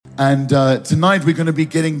And tonight we're going to be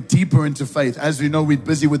getting deeper into faith. As we know, we're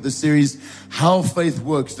busy with the series, How Faith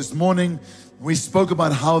Works. This morning, we spoke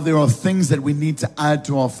about how there are things that we need to add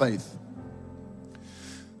to our faith.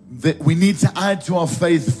 That we need to add to our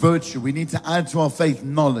faith virtue. We need to add to our faith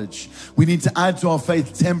knowledge. We need to add to our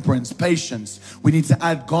faith temperance, patience. We need to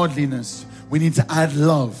add godliness. We need to add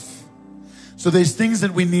love. So there's things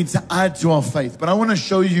that we need to add to our faith. But I want to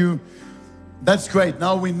show you, that's great.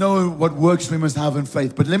 Now we know what works we must have in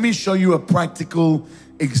faith. But let me show you a practical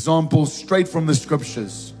example straight from the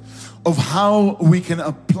scriptures of how we can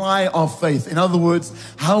apply our faith. In other words,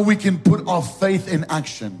 how we can put our faith in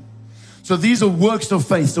action. So these are works of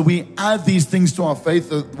faith. So we add these things to our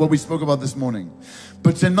faith, what we spoke about this morning.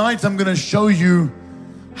 But tonight I'm going to show you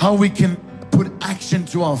how we can put action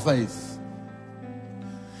to our faith.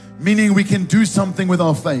 Meaning we can do something with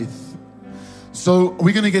our faith. So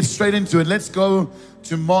we're going to get straight into it. Let's go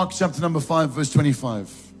to Mark chapter number 5, verse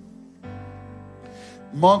 25.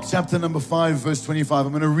 Mark chapter number 5, verse 25.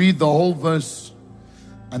 I'm going to read the whole verse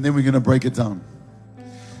and then we're going to break it down.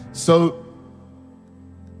 So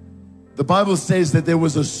the Bible says that there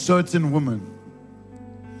was a certain woman.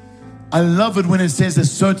 I love it when it says a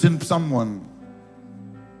certain someone.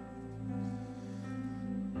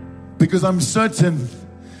 Because I'm certain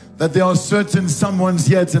that there are certain someones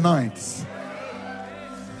here tonight.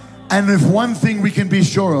 And if one thing we can be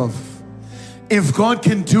sure of, if God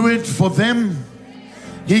can do it for them,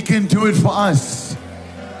 He can do it for us.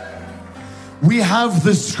 We have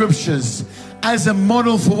the scriptures as a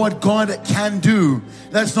model for what God can do.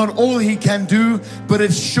 That's not all He can do, but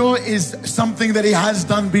it sure is something that He has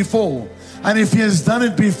done before. And if He has done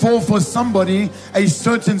it before for somebody, a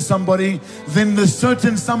certain somebody, then the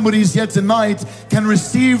certain somebodies here tonight can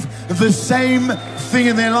receive the same thing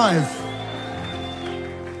in their life.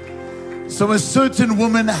 So a certain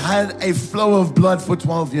woman had a flow of blood for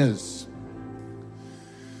 12 years.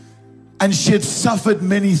 And she had suffered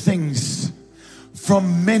many things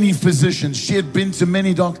from many physicians. She had been to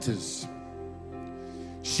many doctors.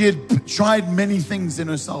 She had tried many things in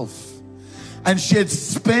herself. And she had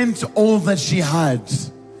spent all that she had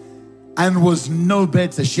and was no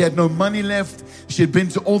better. She had no money left. She had been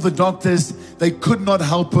to all the doctors. They could not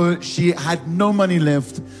help her. She had no money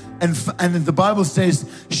left. And the Bible says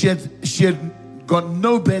she had got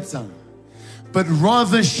no better, but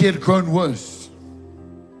rather she had grown worse.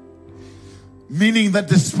 Meaning that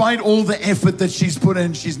despite all the effort that she's put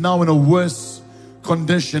in, she's now in a worse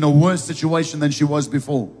condition, a worse situation than she was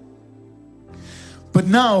before. But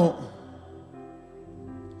now,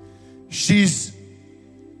 she's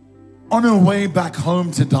on her way back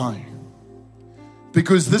home to die.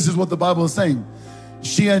 Because this is what the Bible is saying.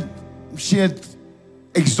 She had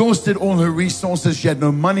exhausted all her resources. She had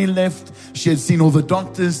no money left. She had seen all the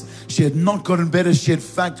doctors. She had not gotten better. She had in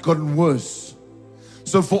fact gotten worse.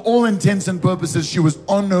 So for all intents and purposes, she was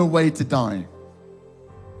on her way to die.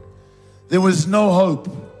 There was no hope.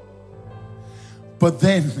 But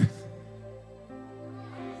then,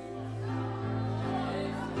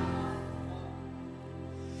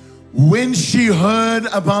 when she heard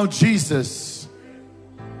about Jesus,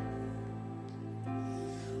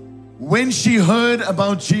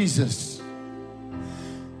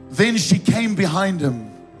 then she came behind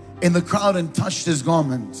Him in the crowd and touched His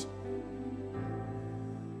garment.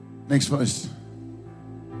 Next verse.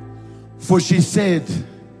 For she said,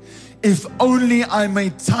 if only I may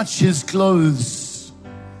touch His clothes,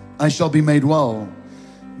 I shall be made well.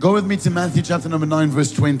 Go with me to Matthew chapter number 9,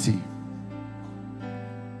 verse 20.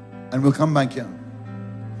 And we'll come back here.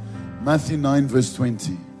 Matthew 9, verse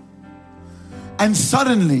 20. And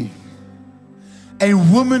suddenly, a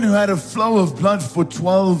woman who had a flow of blood for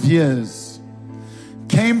 12 years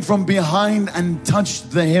came from behind and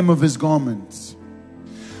touched the hem of His garment.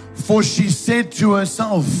 For she said to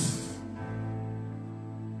herself,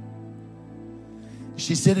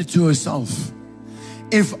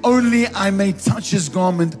 if only I may touch His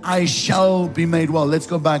garment, I shall be made well. Let's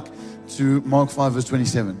go back to Mark 5, verse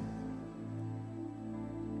 28.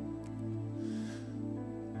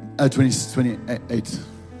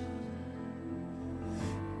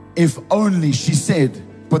 If only, she said,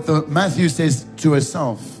 but Matthew says to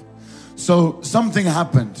herself. So something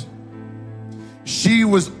happened.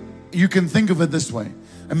 You can think of it this way.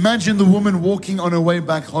 Imagine the woman walking on her way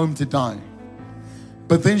back home to die.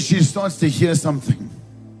 But then she starts to hear something.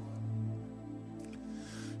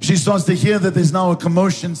 She starts to hear that there's now a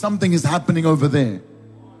commotion. Something is happening over there.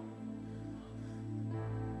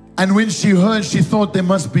 And when she heard, she thought there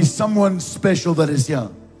must be someone special that is here.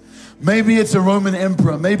 Maybe it's a Roman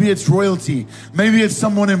emperor. Maybe it's royalty. Maybe it's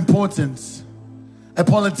someone important. A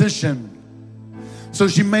politician. So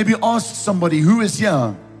she maybe asked somebody, who is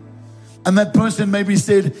here? And that person maybe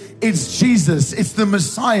said, it's Jesus, it's the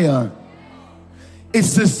Messiah,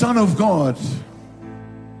 it's the Son of God.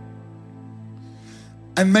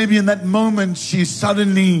 And maybe in that moment she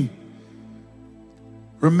suddenly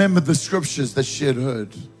remembered the scriptures that she had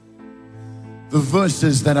heard, the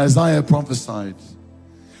verses that Isaiah prophesied,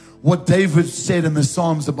 what David said in the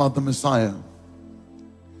Psalms about the Messiah.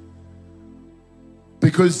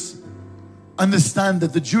 Because understand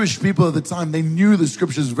that the Jewish people at the time, they knew the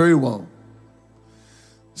scriptures very well.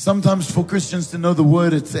 Sometimes for Christians to know the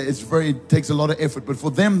word, it takes a lot of effort, but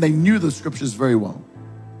for them, they knew the scriptures very well.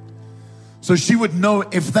 So she would know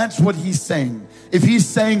if that's what he's saying. If he's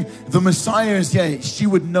saying the Messiah is here, she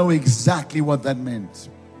would know exactly what that meant.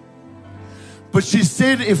 But she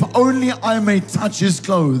said, if only I may touch his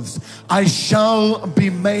clothes, I shall be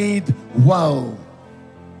made well.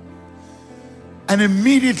 And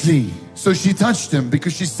immediately, so she touched him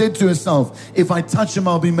because she said to herself, if I touch him,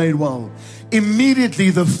 I'll be made well. Immediately,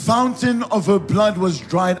 the fountain of her blood was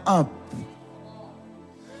dried up.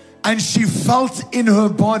 And she felt in her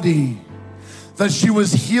body that she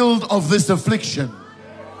was healed of this affliction.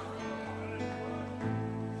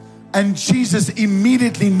 And Jesus,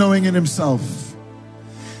 immediately knowing in himself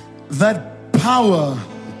that power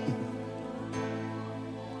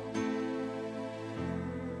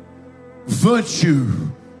virtue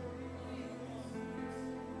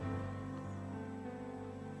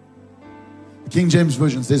King James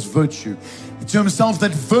Version says virtue. To himself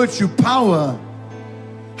that virtue, power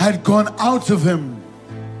had gone out of him.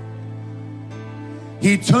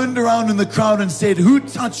 He turned around in the crowd and said, who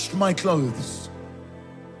touched my clothes?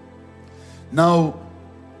 Now,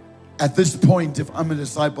 at this point, if I'm a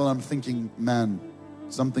disciple, I'm thinking, man,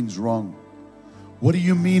 something's wrong. What do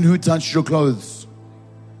you mean, who touched your clothes?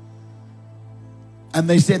 And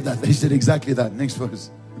they said that. They said exactly that. Next verse.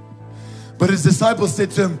 But his disciples said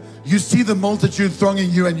to him, you see the multitude thronging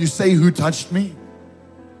you and you say, who touched me?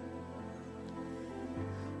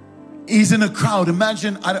 He's in a crowd.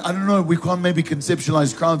 Imagine, I don't know, we can't maybe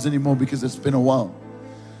conceptualize crowds anymore because it's been a while.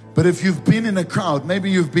 But if you've been in a crowd, maybe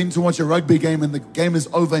you've been to watch a rugby game and the game is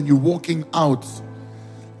over and you're walking out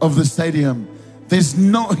of the stadium.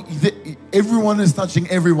 Everyone is touching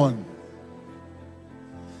everyone.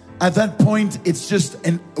 At that point, it's just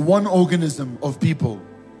one organism of people.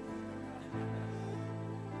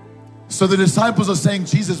 So the disciples are saying,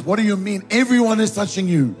 Jesus, what do you mean? Everyone is touching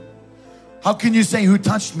you. How can you say who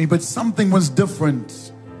touched me? But something was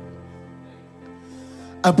different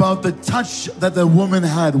about the touch that the woman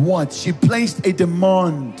had. What? She placed a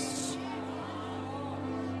demand.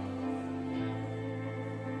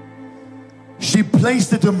 She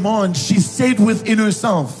placed a demand. She said within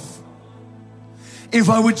herself, if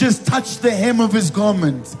I would just touch the hem of his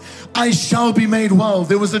garment, I shall be made well.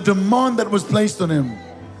 There was a demand that was placed on him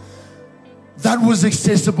that was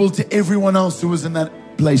accessible to everyone else who was in that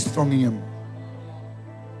place thronging him.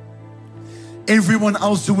 Everyone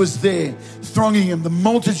else who was there thronging him, the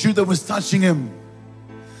multitude that was touching him,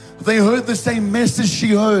 they heard the same message she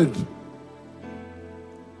heard.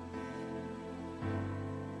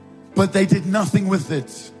 But they did nothing with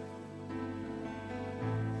it.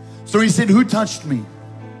 So he said, who touched me?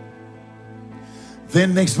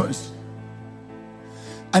 Then next verse.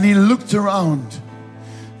 And he looked around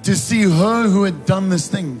to see her who had done this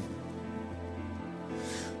thing.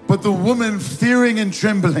 But the woman, fearing and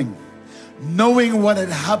trembling, knowing what had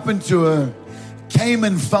happened to her, came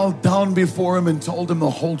and fell down before him and told him the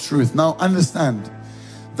whole truth. Now understand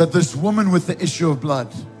that this woman with the issue of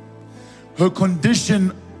blood, her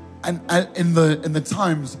condition, and in the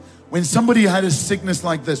times when somebody had a sickness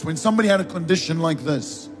like this, when somebody had a condition like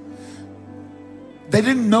this, they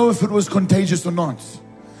didn't know if it was contagious or not.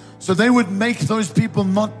 So they would make those people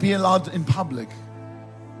not be allowed in public.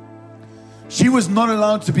 She was not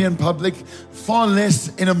allowed to be in public, far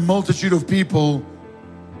less in a multitude of people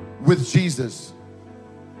with Jesus.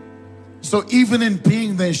 So even in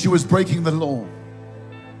being there, she was breaking the law.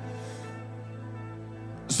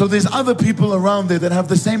 So there's other people around there that have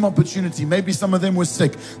the same opportunity. Maybe some of them were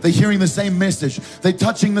sick. They're hearing the same message. They're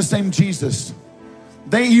touching the same Jesus.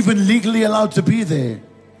 They even legally allowed to be there.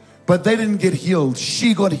 But they didn't get healed.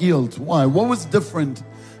 She got healed. Why? What was different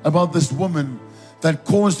about this woman that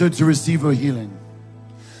caused her to receive her healing?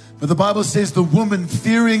 But the Bible says the woman,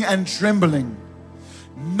 fearing and trembling,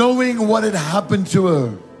 knowing what had happened to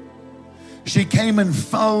her, she came and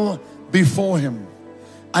fell before him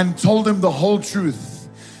and told him the whole truth.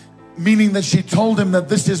 Meaning that she told him that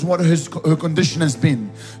this is what her condition has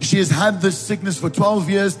been. She has had this sickness for 12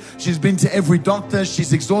 years. She's been to every doctor.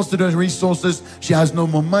 She's exhausted her resources. She has no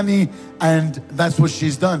more money. And that's what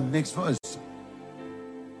she's done. Next verse.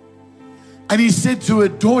 And he said to her,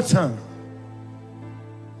 daughter,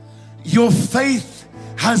 your faith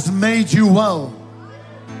has made you well.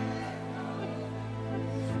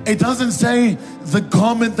 It doesn't say the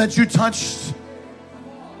garment that you touched.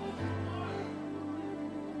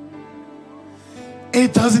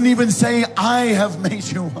 It doesn't even say, I have made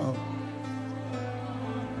you well.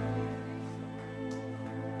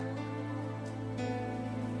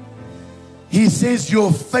 He says,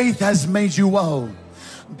 your faith has made you well.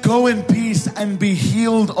 Go in peace and be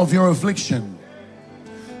healed of your affliction.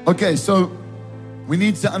 Okay, so we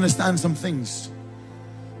need to understand some things.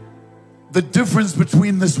 The difference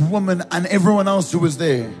between this woman and everyone else who was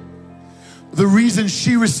there. The reason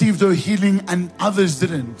she received her healing and others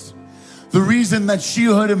didn't. The reason that she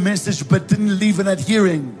heard a message but didn't leave it at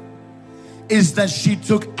hearing is that she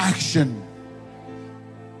took action.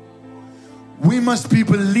 We must be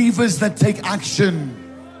believers that take action.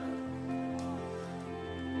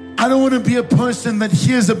 I don't want to be a person that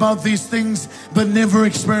hears about these things but never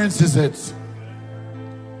experiences it.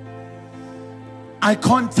 I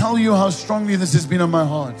can't tell you how strongly this has been on my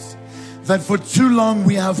heart. That for too long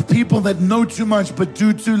we have people that know too much but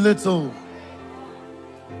do too little.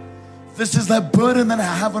 This is that burden that I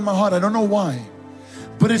have on my heart. I don't know why.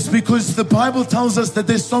 But it's because the Bible tells us that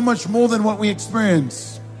there's so much more than what we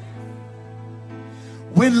experience.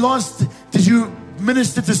 When last did you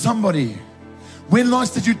minister to somebody? When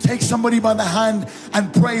last did you take somebody by the hand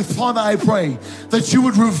and pray, Father, I pray that you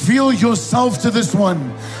would reveal yourself to this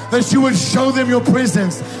one, that you would show them your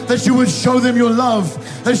presence, that you would show them your love,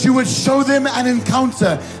 that you would show them an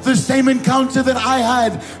encounter, the same encounter that I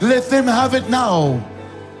had. Let them have it now.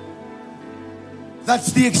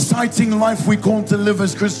 That's the exciting life we call to live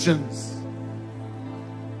as Christians.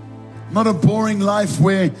 Not a boring life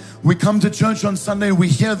where we come to church on Sunday, we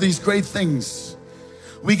hear these great things.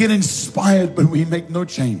 We get inspired, but we make no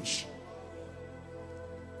change.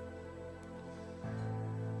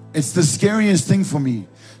 It's the scariest thing for me,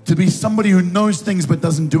 to be somebody who knows things but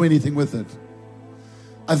doesn't do anything with it.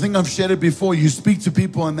 I think I've shared it before. You speak to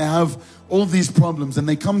people and they have all these problems and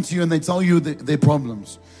they come to you and they tell you their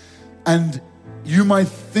problems. And you might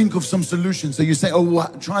think of some solution. So you say, oh,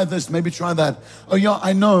 try this, maybe try that. Oh yeah,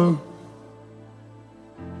 I know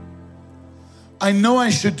I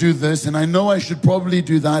should do this, and I know I should probably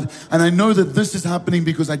do that, and I know that this is happening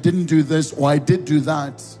because I didn't do this or I did do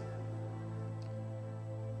that.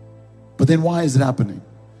 But then why is it happening?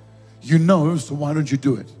 You know, so why don't you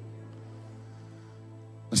do it?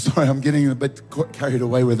 Sorry, I'm getting a bit carried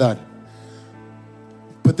away with that.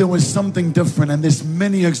 But there was something different, and there's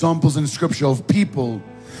many examples in Scripture of people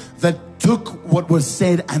that took what was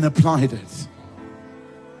said and applied it.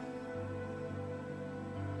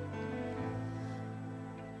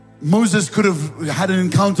 Moses could have had an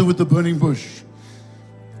encounter with the burning bush.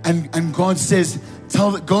 And God says,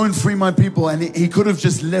 go and free my people. And he could have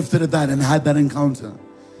just left it at that and had that encounter.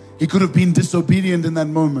 He could have been disobedient in that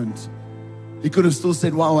moment. He could have still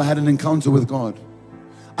said, wow, I had an encounter with God.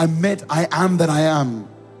 I am that I am.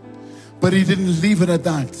 But he didn't leave it at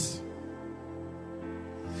that.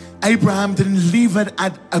 Abraham didn't leave it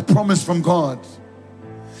at a promise from God.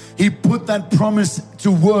 He put that promise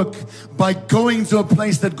to work by going to a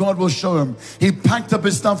place that God will show him. He packed up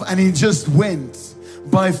his stuff and he just went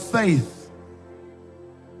by faith.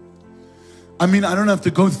 I mean, I don't have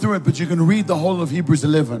to go through it, but you can read the whole of Hebrews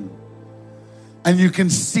 11. And you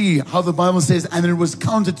can see how the Bible says, and it was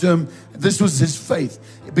counted to him. This was his faith.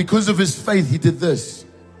 Because of his faith, he did this.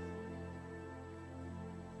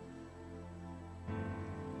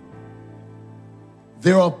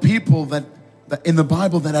 There are people that in the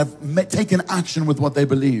Bible that have taken action with what they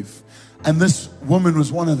believe. And this woman was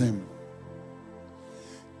one of them.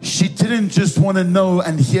 She didn't just want to know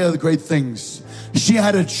and hear the great things. She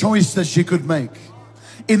had a choice that she could make.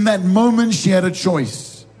 In that moment, she had a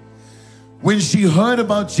choice. When she heard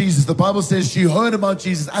about Jesus, the Bible says she heard about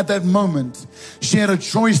Jesus at that moment. She had a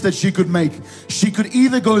choice that she could make. She could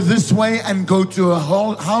either go this way and go to a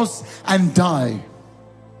house and die.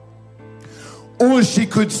 Or she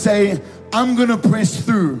could say, I'm going to press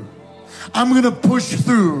through. I'm going to push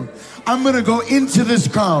through. I'm going to go into this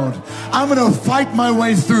crowd. I'm going to fight my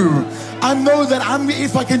way through. I know that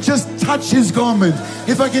if I can just touch his garment,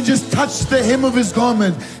 if I can just touch the hem of his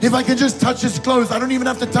garment, if I can just touch his clothes, I don't even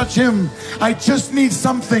have to touch him. I just need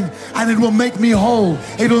something and it will make me whole.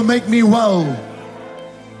 It will make me well.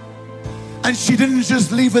 And she didn't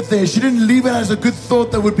just leave it there. She didn't leave it as a good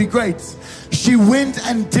thought that would be great. She went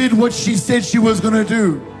and did what she said she was going to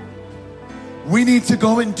do. We need to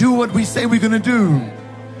go and do what we say we're going to do.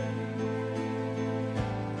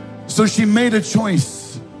 So she made a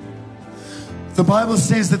choice. The Bible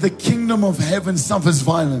says that the kingdom of heaven suffers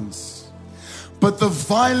violence, but the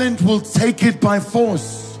violent will take it by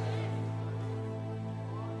force.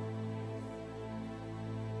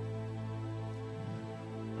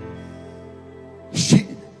 She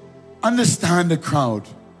understand a crowd,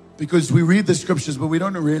 because we read the scriptures, but we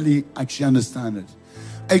don't really actually understand it.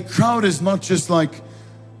 A crowd is not just like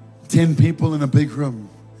 10 people in a big room.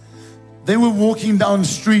 They were walking down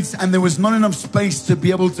streets and there was not enough space to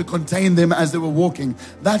be able to contain them as they were walking.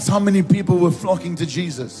 That's how many people were flocking to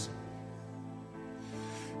Jesus.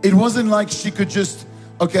 It wasn't like she could just,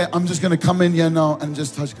 okay, I'm just going to come in here now and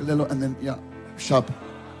just touch Kalelo and then, yeah, shop.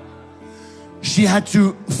 She had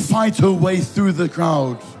to fight her way through the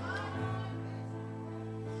crowd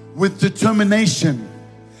with determination.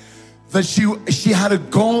 That she had a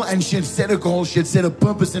goal, and she had set a goal, she had set a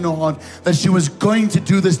purpose in her heart that she was going to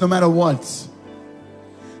do this no matter what.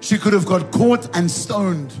 She could have got caught and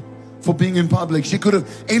stoned for being in public.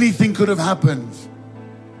 Anything could have happened.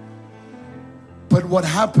 But what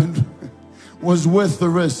happened was worth the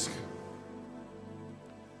risk.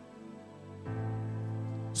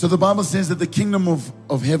 So the Bible says that the kingdom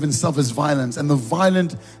of heaven suffers violence, and the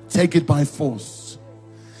violent take it by force.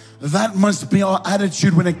 That must be our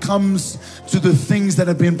attitude when it comes to the things that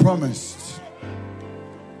have been promised.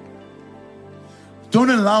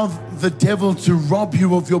 Don't allow the devil to rob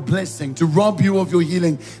you of your blessing, to rob you of your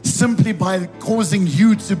healing, simply by causing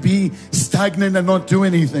you to be stagnant and not do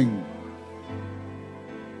anything.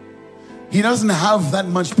 He doesn't have that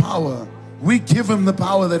much power. We give him the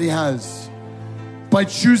power that he has by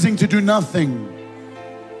choosing to do nothing.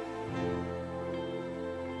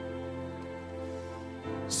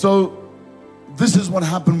 So this is what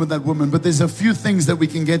happened with that woman. But there's a few things that we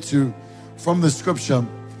can get to from the scripture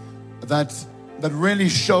that really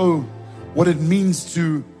show what it means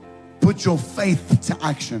to put your faith to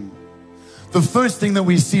action. The first thing that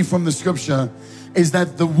we see from the scripture is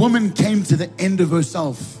that the woman came to the end of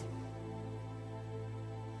herself.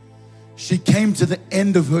 She came to the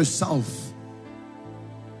end of herself.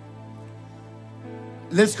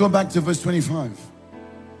 Let's go back to verse 25.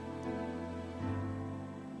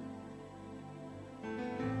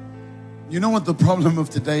 You know what the problem of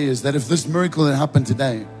today is? That if this miracle had happened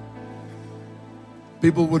today,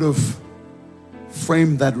 people would have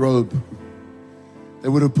framed that robe. They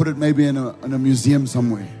would have put it maybe in a museum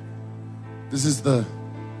somewhere. This is the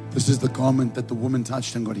garment that the woman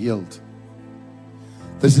touched and got healed.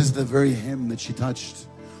 This is the very hem that she touched.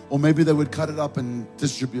 Or maybe they would cut it up and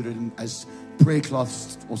distribute it as prayer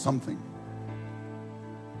cloths or something.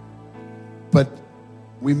 But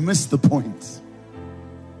we missed the point.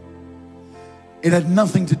 It had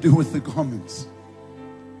nothing to do with the garments.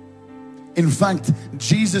 In fact,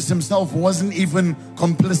 Jesus himself wasn't even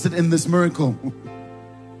complicit in this miracle.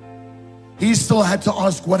 He still had to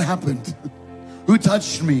ask, what happened? Who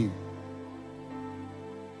touched me?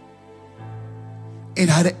 It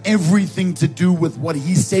had everything to do with what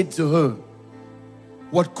he said to her.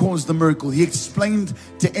 What caused the miracle? He explained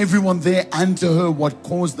to everyone there and to her what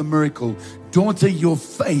caused the miracle. Daughter, your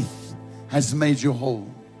faith has made you whole.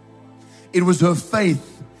 It was her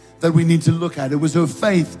faith that we need to look at. It was her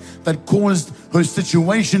faith that caused her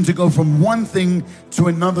situation to go from one thing to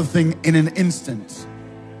another thing in an instant.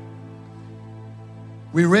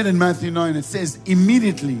 We read in Matthew 9, it says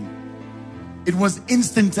immediately. It was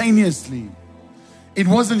instantaneously. It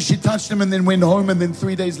wasn't she touched him and then went home and then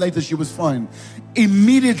 3 days later she was fine.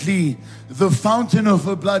 Immediately the fountain of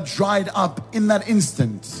her blood dried up in that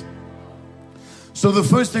instant. So the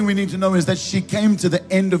first thing we need to know is that she came to the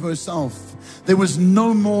end of herself. There was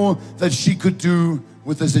no more that she could do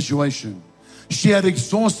with the situation. She had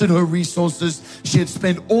exhausted her resources. She had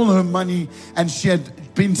spent all her money and she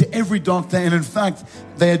had been to every doctor. And in fact,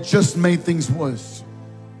 they had just made things worse.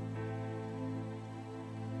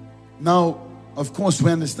 Now, of course,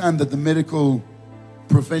 we understand that the medical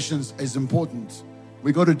profession is important.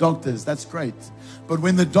 We go to doctors, that's great. But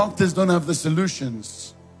when the doctors don't have the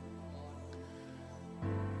solutions,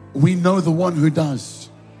 we know the one who does.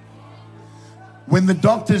 When the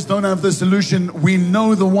doctors don't have the solution, we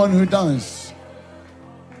know the one who does.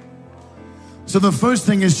 So the first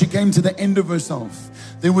thing is she came to the end of herself.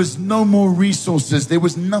 There was no more resources. There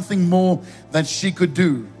was nothing more that she could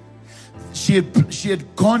do. She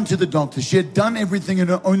had gone to the doctor. She had done everything in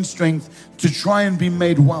her own strength to try and be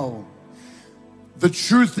made well. The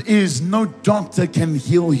truth is, no doctor can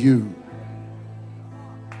heal you.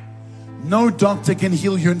 No doctor can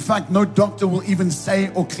heal you. In fact, no doctor will even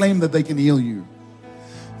say or claim that they can heal you.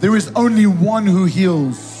 There is only one who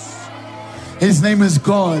heals. His name is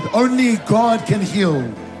God. Only God can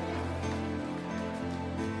heal.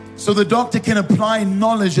 So the doctor can apply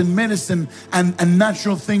knowledge and medicine and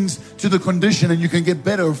natural things to the condition, and you can get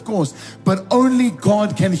better, of course. But only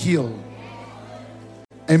God can heal.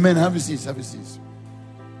 Amen. Have a seat. Have a seat.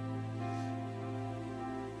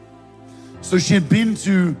 So she had been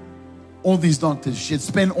to all these doctors. She had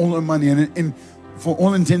spent all her money. And for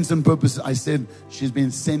all intents and purposes, I said she's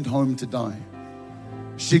been sent home to die.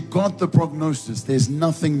 She got the prognosis. There's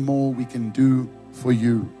nothing more we can do for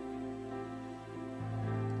you.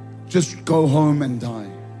 Just go home and die.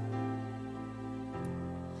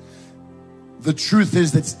 The truth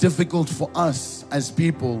is that it's difficult for us as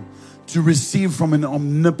people to receive from an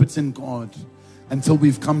omnipotent God until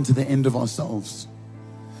we've come to the end of ourselves.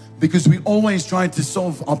 Because we always try to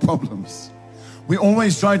solve our problems. We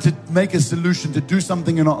always try to make a solution, to do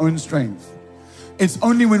something in our own strength. It's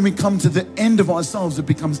only when we come to the end of ourselves it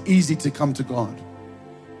becomes easy to come to God.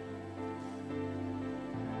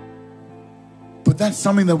 But that's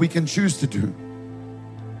something that we can choose to do.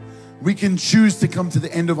 We can choose to come to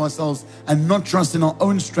the end of ourselves and not trust in our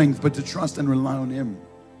own strength, but to trust and rely on Him.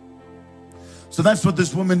 So that's what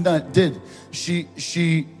this woman did. She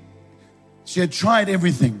had tried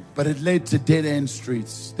everything, but it led to dead-end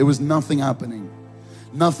streets. There was nothing happening.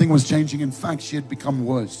 Nothing was changing. In fact, she had become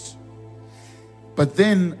worse. But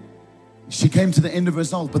then she came to the end of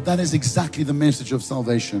herself. But that is exactly the message of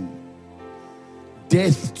salvation.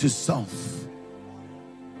 Death to self.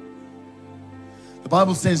 The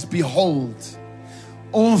Bible says, behold,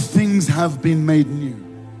 all things have been made new.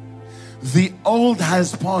 The old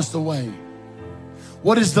has passed away.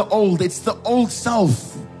 What is the old? It's the old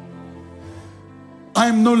self. I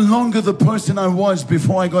am no longer the person I was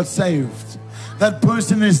before I got saved. That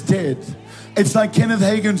person is dead. It's like Kenneth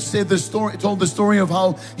Hagin told the story of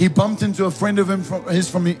how he bumped into a friend of him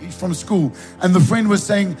from school. And the friend was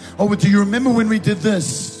saying, oh, but do you remember when we did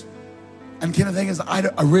this? And Kenneth Hagin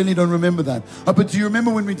said, I really don't remember that. Oh, but do you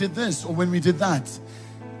remember when we did this or when we did that?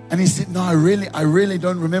 And he said, no, I really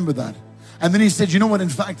don't remember that. And then he said, you know what? In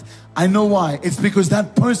fact, I know why. It's because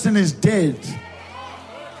that person is dead.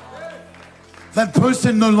 That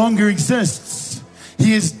person no longer exists.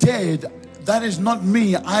 He is dead. That is not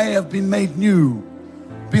me. I have been made new.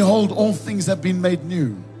 Behold, all things have been made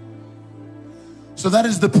new. So that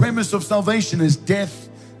is the premise of salvation, is death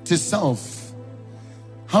to self.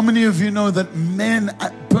 How many of you know that man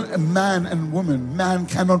and woman, man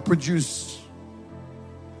cannot produce?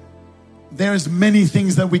 There's many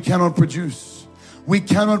things that we cannot produce. We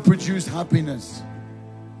cannot produce happiness.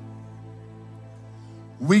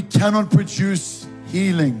 We cannot produce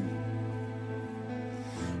healing.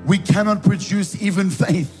 We cannot produce even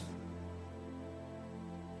faith.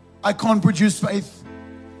 I can't produce faith.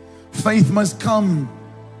 Faith must come.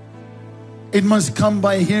 It must come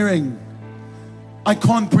by hearing. I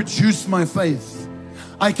can't produce my faith.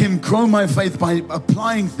 I can grow my faith by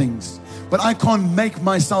applying things, but I can't make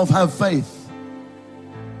myself have faith.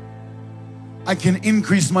 I can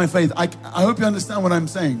increase my faith. I hope you understand what I'm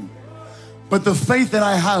saying. But the faith that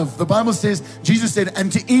I have, the Bible says, Jesus said,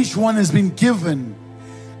 and to each one has been given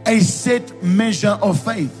a set measure of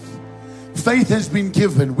faith. Faith has been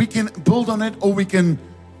given. We can build on it or we can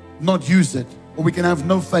not use it, or we can have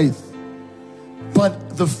no faith.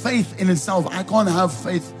 But the faith in itself, I can't have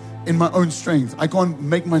faith in my own strength. I can't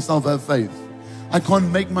make myself have faith. I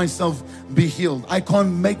can't make myself be healed. I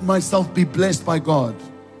can't make myself be blessed by God.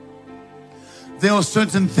 There are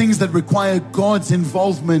certain things that require God's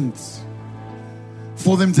involvement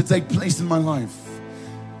for them to take place in my life.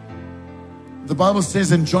 The Bible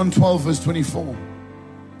says in John 12 verse 24,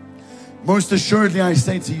 most assuredly I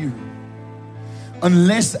say to you,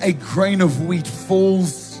 unless a grain of wheat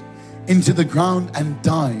falls into the ground and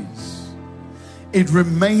dies, it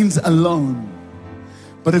remains alone.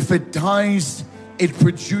 But if it dies, it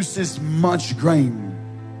produces much grain.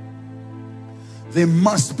 There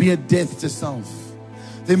must be a death to self.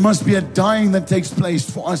 There must be a dying that takes place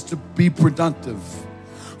for us to be productive,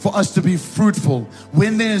 for us to be fruitful.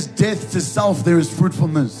 When there's death to self, there is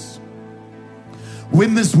fruitfulness.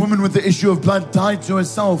 When this woman with the issue of blood died to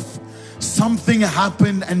herself, something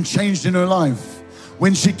happened and changed in her life.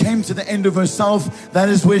 When she came to the end of herself, that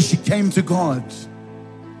is where she came to God.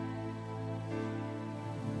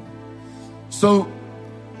 So,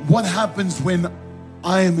 what happens when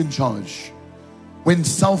I am in charge? When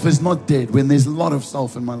self is not dead, when there's a lot of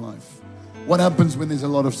self in my life? What happens when there's a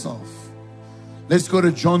lot of self? Let's go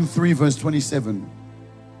to John 3 verse 27.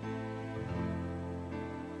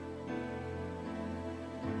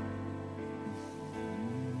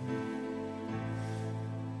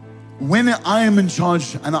 When I am in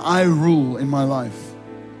charge and I rule in my life,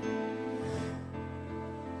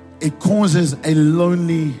 it causes a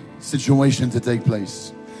lonely situation to take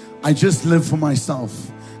place. I just live for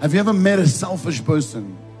myself. Have you ever met a selfish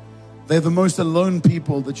person? They're the most alone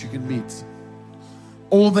people that you can meet.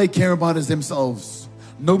 All they care about is themselves.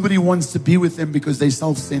 Nobody wants to be with them because they're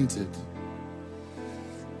self-centered.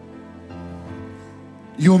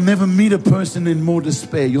 You'll never meet a person in more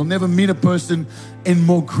despair. You'll never meet a person in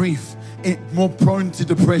more grief, more prone to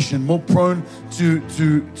depression, more prone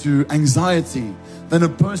to anxiety than a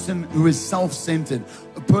person who is self-centered,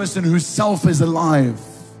 a person whose self is alive.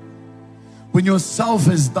 When your self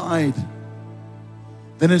has died,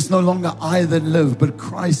 then it's no longer I that live, but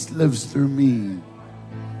Christ lives through me.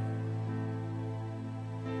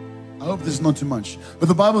 I hope this is not too much. But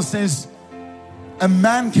the Bible says, a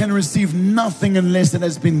man can receive nothing unless it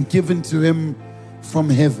has been given to him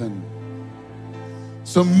from heaven.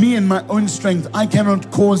 So me and my own strength, I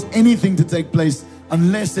cannot cause anything to take place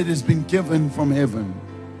unless it has been given from heaven.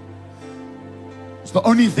 So the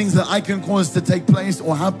only things that I can cause to take place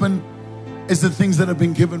or happen is the things that have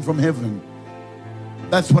been given from heaven.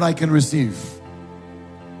 That's what I can receive.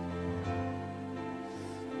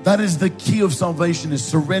 That is the key of salvation, is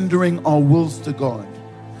surrendering our wills to God.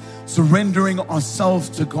 Surrendering ourselves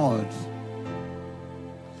to God.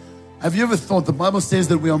 Have you ever thought, the Bible says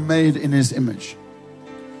that we are made in His image.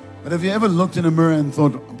 But have you ever looked in a mirror and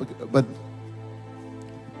thought, but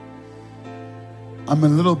I'm a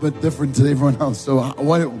little bit different to everyone else, so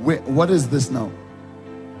what is this now?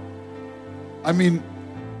 I mean,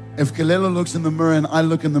 if Kalelo looks in the mirror and I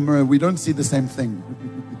look in the mirror, we don't see the same thing.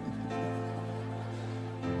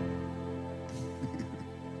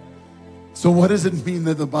 So what does it mean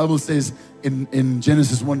that the Bible says in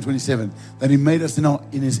Genesis 1:27 that He made us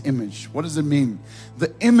in His image? What does it mean?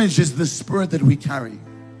 The image is the spirit that we carry.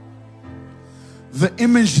 The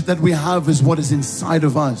image that we have is what is inside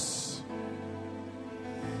of us.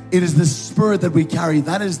 It is the spirit that we carry.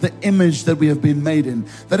 That is the image that we have been made in.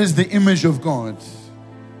 That is the image of God.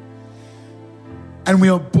 And we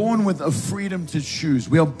are born with a freedom to choose.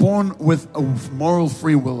 We are born with a moral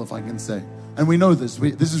free will, if I can say. And we know this.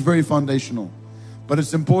 This is very foundational. But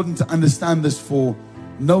it's important to understand this for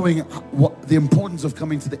knowing what the importance of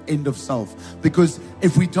coming to the end of self. Because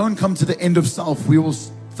if we don't come to the end of self, we will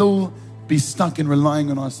still be stuck in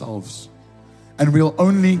relying on ourselves. And we'll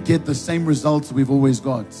only get the same results we've always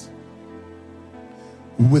got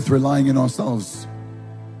with relying on ourselves.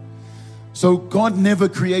 So God never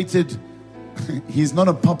created, He's not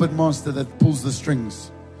a puppet master that pulls the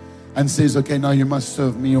strings and says, okay, now you must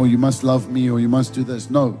serve me, or you must love me, or you must do this.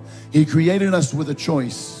 No, He created us with a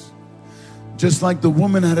choice. Just like the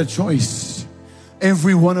woman had a choice.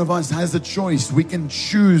 Every one of us has a choice. We can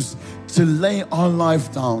choose to lay our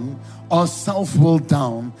life down, our self-will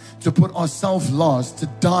down, to put ourselves last, to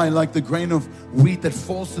die like the grain of wheat that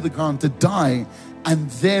falls to the ground, to die and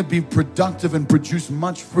there be productive and produce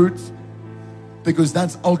much fruit, because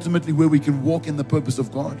that's ultimately where we can walk in the purpose of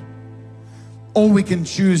God. Or we can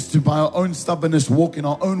choose to, by our own stubbornness, walk in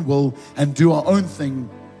our own will and do our own thing,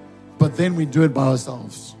 but then we do it by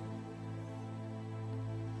ourselves.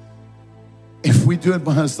 If we do it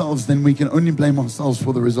by ourselves, then we can only blame ourselves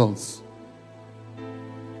for the results.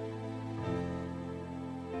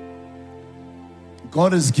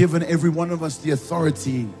 God has given every one of us the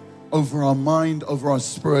authority over our mind, over our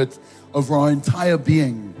spirit, over our entire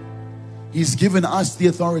being. He's given us the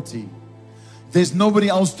authority. There's nobody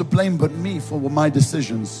else to blame but me for my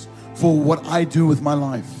decisions, for what I do with my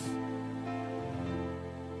life.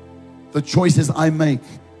 The choices I make.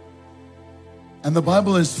 And the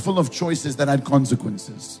Bible is full of choices that had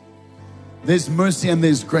consequences. There's mercy and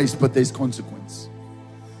there's grace, but there's consequence.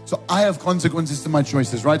 So I have consequences to my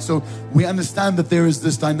choices, right? So we understand that there is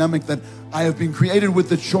this dynamic that I have been created with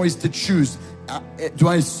the choice to choose. Do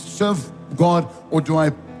I serve God or do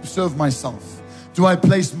I serve myself? Do I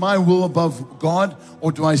place my will above God,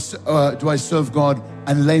 or do I serve God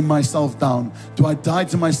and lay myself down? Do I die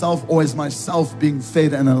to myself, or is myself being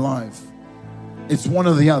fed and alive? It's one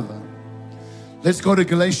or the other. Let's go to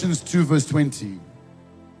Galatians 2 verse 20.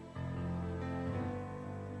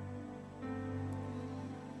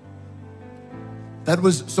 That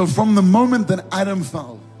was, so from the moment that Adam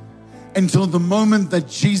fell until the moment that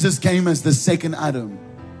Jesus came as the second Adam,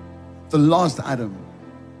 the last Adam,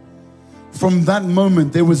 from that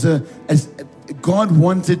moment there was God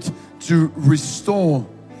wanted to restore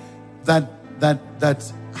that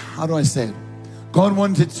how do I say it? God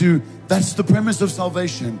wanted to, that's the premise of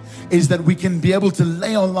salvation, is that we can be able to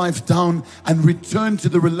lay our life down and return to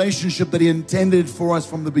the relationship that He intended for us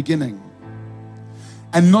from the beginning.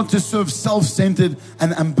 And not to serve self-centered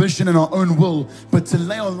and ambition and our own will, but to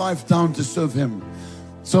lay our life down to serve Him.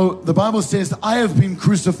 So the Bible says, I have been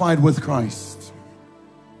crucified with Christ.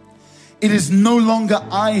 It is no longer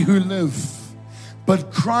I who live,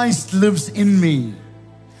 but Christ lives in me.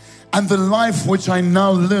 And the life which I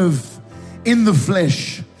now live in the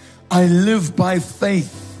flesh, I live by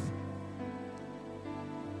faith.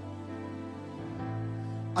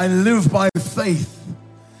 I live by faith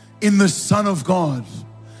in the Son of God,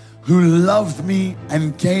 who loved me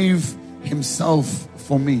and gave Himself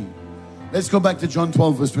for me. Let's go back to John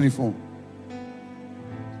 12, verse 24.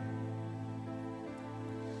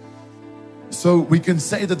 So we can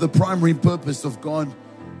say that the primary purpose of God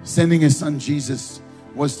sending His Son Jesus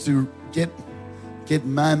was to get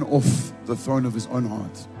man off the throne of his own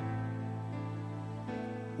heart.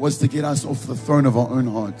 Was to get us off the throne of our own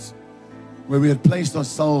hearts, where we had placed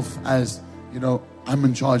ourselves as, I'm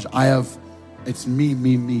in charge. It's me,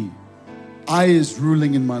 me, me. I is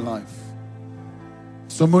ruling in my life.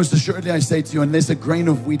 So most assuredly I say to you, unless a grain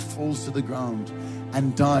of wheat falls to the ground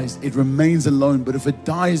and dies, it remains alone. But if it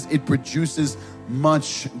dies, it produces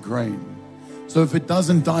much grain. So if it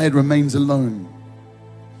doesn't die, it remains alone.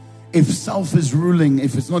 If self is ruling,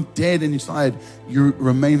 if it's not dead inside, you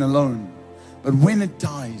remain alone. But when it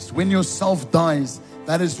dies, when your self dies,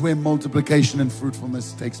 that is where multiplication and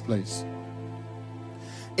fruitfulness takes place.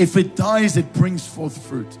 If it dies, it brings forth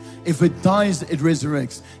fruit. If it dies, it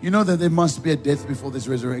resurrects. You know that there must be a death before this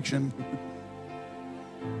resurrection.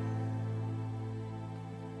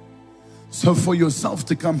 So for yourself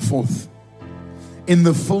to come forth in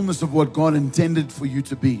the fullness of what God intended for you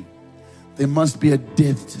to be, there must be a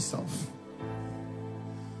death to self.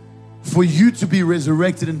 For you to be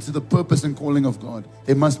resurrected into the purpose and calling of God,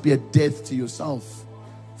 there must be a death to yourself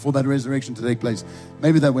for that resurrection to take place.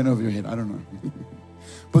 Maybe that went over your head, I don't know.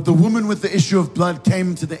 But the woman with the issue of blood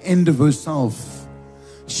came to the end of herself.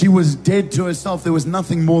 She was dead to herself. There was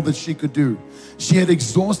nothing more that she could do. She had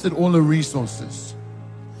exhausted all her resources.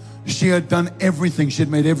 She had done everything. She had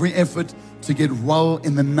made every effort to get well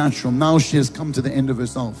in the natural. Now she has come to the end of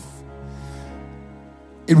herself.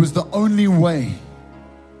 It was the only way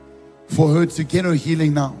for her to get her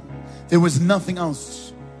healing now. There was nothing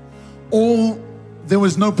else. There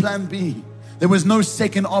was no plan B. There was no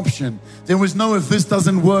second option. There was no, if this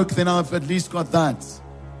doesn't work, then I've at least got that.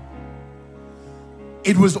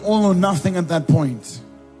 It was all or nothing at that point.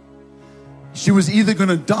 She was either going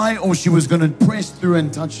to die or she was going to press through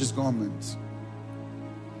and touch His garment.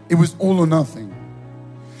 It was all or nothing.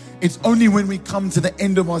 It's only when we come to the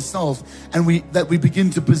end of ourselves and that we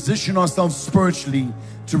begin to position ourselves spiritually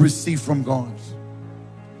to receive from God.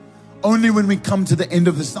 Only when we come to the end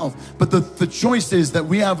of the self. But the choice is that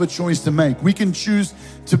we have a choice to make. We can choose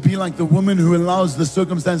to be like the woman who allows the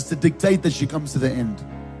circumstance to dictate that she comes to the end.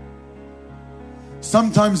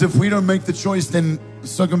 Sometimes if we don't make the choice, then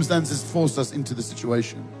circumstances force us into the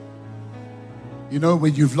situation. You know,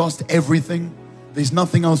 when you've lost everything, there's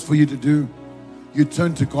nothing else for you to do. You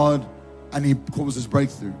turn to God and He causes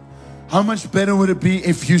breakthrough. How much better would it be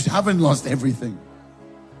if you haven't lost everything,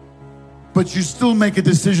 but you still make a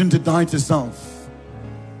decision to die to self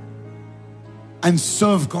and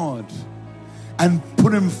serve God and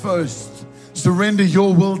put Him first. Surrender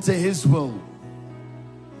your will to His will.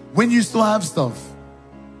 When you still have stuff,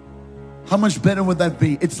 how much better would that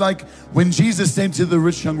be? It's like when Jesus said to the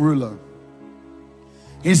rich young ruler,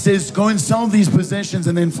 He says, go and sell these possessions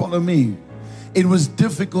and then follow me. It was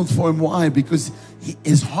difficult for him. Why? Because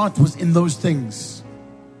his heart was in those things.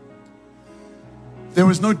 There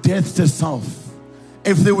was no death to self.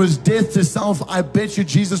 If there was death to self, I bet you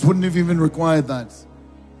Jesus wouldn't have even required that.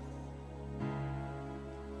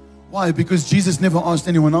 Why? Because Jesus never asked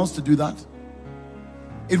anyone else to do that.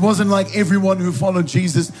 It wasn't like everyone who followed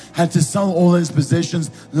Jesus had to sell all his possessions,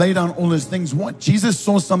 lay down all his things. What? Jesus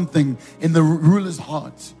saw something in the ruler's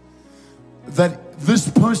heart, that this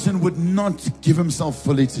person would not give himself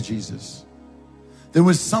fully to Jesus. There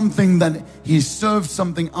was something that he served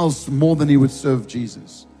something else more than he would serve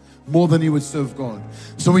Jesus, more than he would serve God.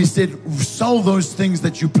 So he said, sell those things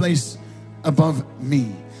that you place above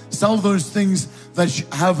me. Sell those things that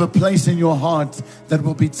have a place in your heart that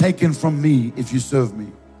will be taken from me if you serve me.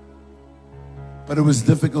 But it was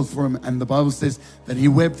difficult for him, and the Bible says that he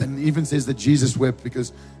wept, and even says that Jesus wept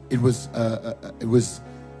because it was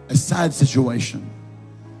a sad situation,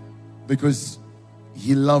 because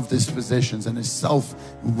he loved his possessions and his self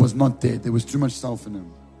was not dead. There was too much self in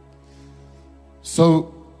him.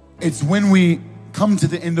 So it's when we come to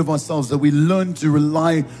the end of ourselves, that we learn to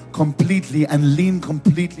rely completely and lean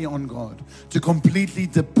completely on God, to completely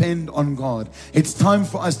depend on God. It's time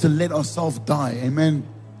for us to let ourselves die. Amen.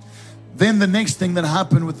 Then the next thing that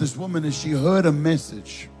happened with this woman is she heard a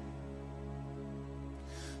message.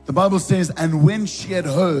 The Bible says, and when she had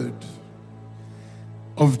heard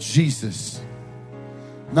of Jesus.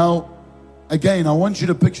 Now, again, I want you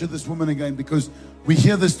to picture this woman again, because we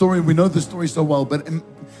hear the story, we know the story so well, but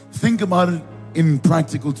think about it in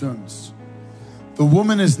practical terms. The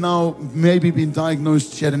woman is now maybe been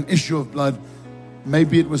diagnosed, she had an issue of blood,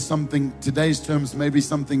 maybe it was something, today's terms, maybe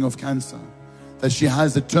something of cancer, that she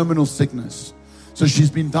has a terminal sickness. So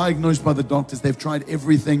she's been diagnosed by the doctors, they've tried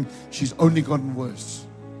everything, she's only gotten worse.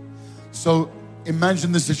 So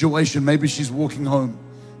imagine the situation, maybe she's walking home,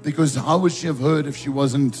 because how would she have heard if she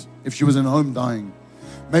wasn't home dying?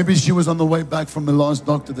 Maybe she was on the way back from the last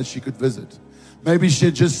doctor that she could visit. Maybe she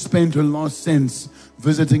had just spent her last cents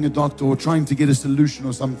visiting a doctor or trying to get a solution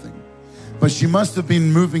or something. But she must have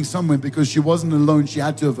been moving somewhere, because she wasn't alone. She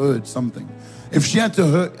had to have heard something. If she had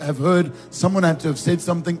to have heard, someone had to have said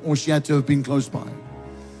something, or she had to have been close by.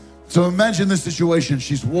 So imagine the situation.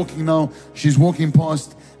 She's walking now, she's walking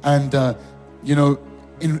past, and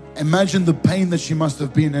imagine the pain that she must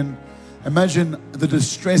have been in. Imagine the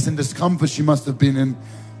distress and discomfort she must have been in.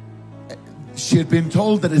 She had been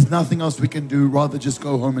told that there's nothing else we can do, rather just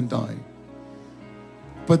go home and die.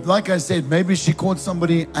 But like I said, maybe she caught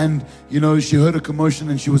somebody and, she heard a commotion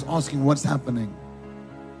and she was asking what's happening.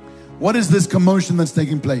 What is this commotion that's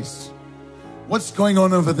taking place? What's going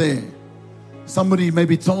on over there? Somebody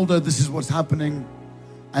maybe told her this is what's happening,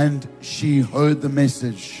 and she heard the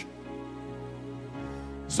message.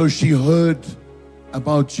 So she heard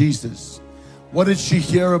about Jesus. What did she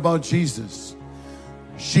hear about Jesus?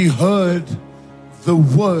 She heard the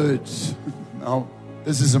word. Now,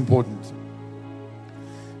 this is important.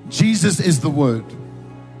 Jesus is the word.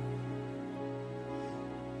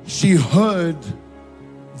 She heard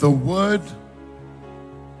the word,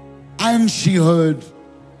 and she heard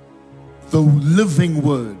the living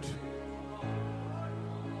word.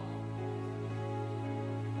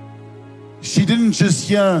 She didn't just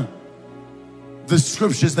hear the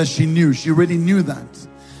scriptures that she knew. She already knew that.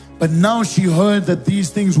 But now she heard that these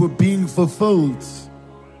things were being fulfilled.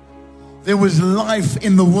 There was life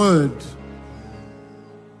in the word.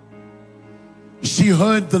 She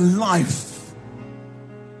heard the life.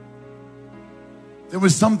 There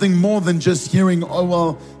was something more than just hearing,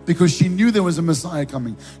 because she knew there was a Messiah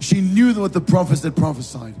coming. She knew what the prophets had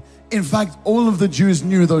prophesied. In fact, all of the Jews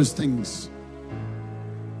knew those things.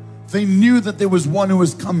 They knew that there was one who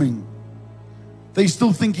was coming. They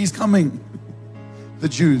still think he's coming. The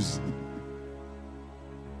Jews.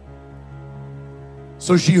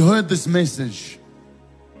 So she heard this message.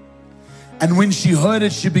 And when she heard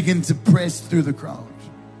it, she began to press through the crowd.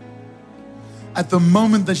 At the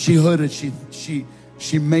moment that she heard it,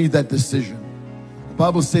 she made that decision. The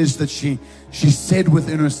Bible says that she said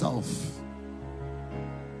within herself.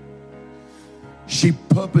 She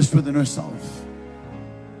purposed within herself.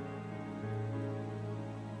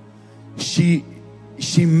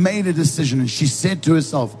 She made a decision, and she said to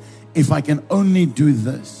herself, if I can only do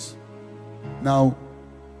this. Now,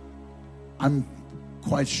 I'm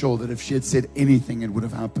quite sure that if she had said anything, it would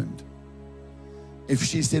have happened. If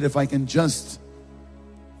she said, if I can just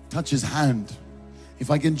touch his hand, if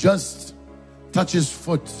I can just touch his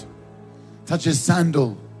foot, touch his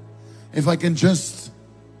sandal, if I can just,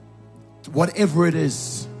 whatever it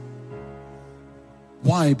is.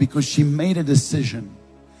 Why? Because she made a decision.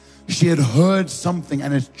 She had heard something,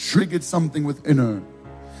 and it triggered something within her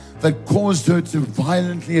that caused her to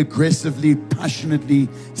violently, aggressively, passionately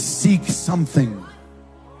seek something.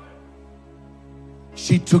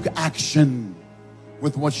 She took action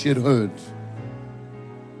with what she had heard.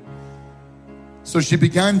 So she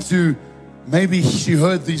began to, maybe she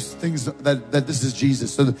heard these things that this is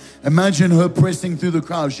Jesus. So imagine her pressing through the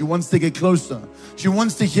crowd. She wants to get closer. She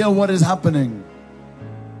wants to hear what is happening.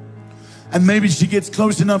 And maybe she gets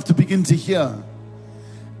close enough to begin to hear.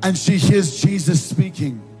 And she hears Jesus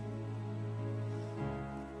speaking.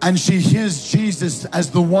 And she hears Jesus as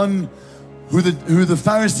the one who the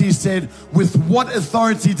Pharisees said, with what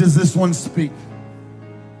authority does this one speak?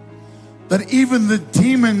 That even the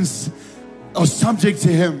demons are subject to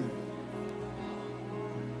him.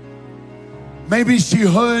 Maybe she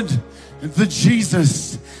heard the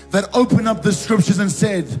Jesus that opened up the scriptures and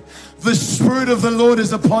said, the Spirit of the Lord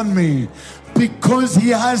is upon me because he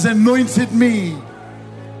has anointed me.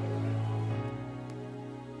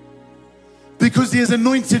 Because he has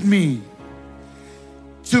anointed me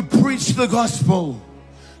to preach the gospel,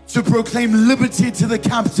 to proclaim liberty to the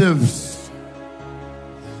captives,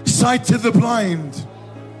 sight to the blind.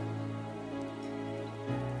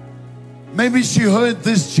 Maybe she heard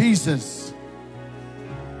this Jesus,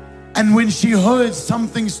 and when she heard,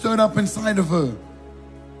 something stirred up inside of her.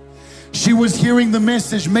 She was hearing the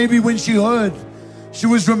message. Maybe when she heard, she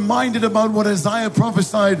was reminded about what Isaiah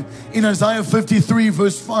prophesied in Isaiah 53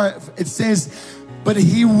 verse 5. It says, but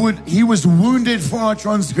he was wounded for our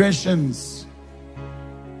transgressions.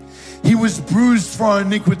 He was bruised for our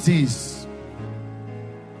iniquities.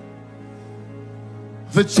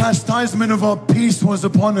 The chastisement of our peace was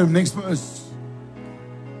upon him. Next verse.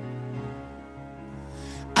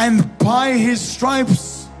 And by his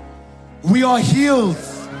stripes we are healed.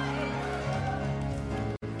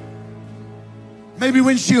 Maybe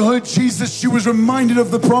when she heard Jesus, she was reminded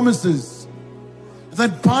of the promises.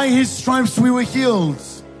 That by his stripes we were healed.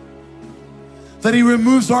 That he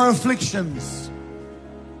removes our afflictions.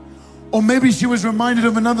 Or maybe she was reminded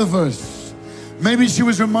of another verse. Maybe she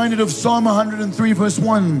was reminded of Psalm 103 verse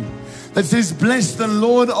 1. That says, bless the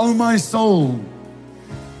Lord, O my soul,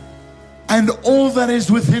 and all that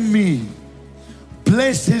is within me.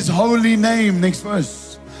 Bless his holy name. Next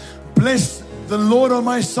verse. Bless the Lord, O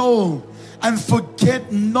my soul, and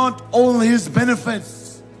forget not all his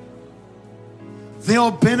benefits. There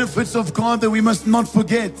are benefits of God that we must not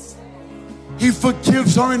forget. He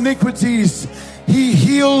forgives our iniquities. He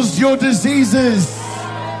heals your diseases.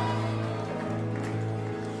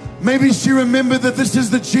 Maybe she remembered that this is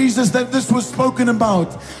the Jesus that this was spoken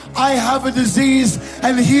about. I have a disease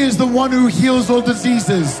and he is the one who heals all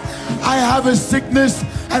diseases. I have a sickness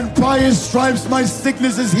and by his stripes my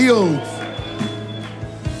sickness is healed.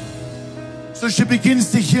 So she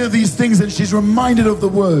begins to hear these things and she's reminded of the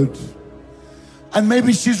word. And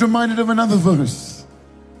maybe she's reminded of another verse.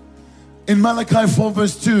 In Malachi 4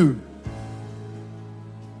 verse 2.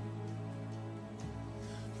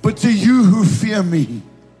 But to you who fear me,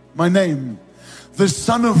 my name, the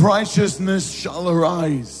Son of Righteousness shall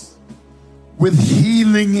arise with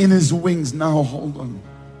healing in his wings. Now hold on.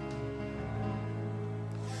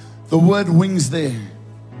 The word wings there.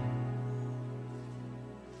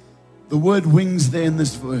 The word wings there in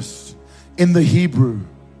this verse, in the Hebrew,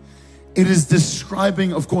 it is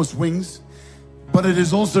describing, of course, wings, but it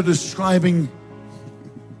is also describing,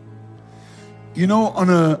 you know,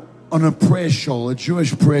 on a prayer shawl, a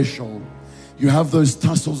Jewish prayer shawl, you have those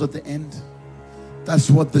tassels at the end.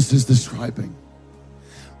 That's what this is describing.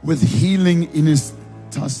 With healing in his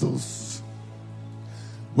tassels,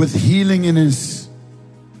 with healing in his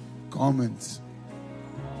garments.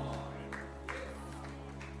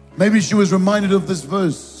 Maybe she was reminded of this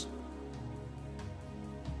verse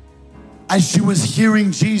as she was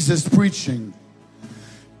hearing Jesus preaching.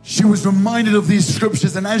 She was reminded of these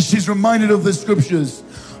scriptures, and as she's reminded of the scriptures,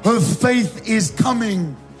 her faith is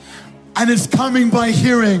coming, and it's coming by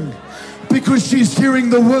hearing, because she's hearing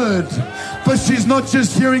the word. But she's not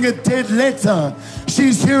just hearing a dead letter,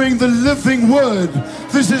 she's hearing the living word.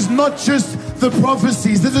 This is not just the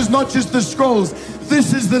prophecies, this is not just the scrolls.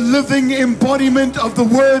 This is the living embodiment of the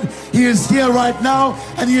word. He is here right now,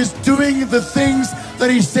 and he is doing the things that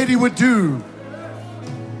he said he would do.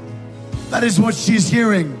 That is what she's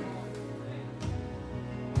hearing.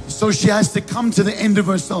 So she has to come to the end of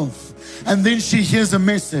herself, and then she hears a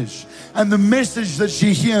message. And the message that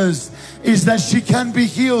she hears is that she can be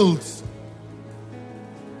healed.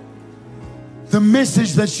 The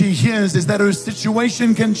message that she hears is that her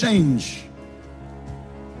situation can change.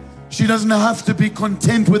 She doesn't have to be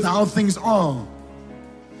content with how things are.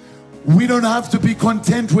 We don't have to be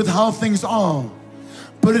content with how things are.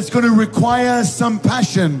 But it's going to require some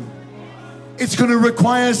passion. It's going to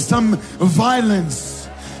require some violence.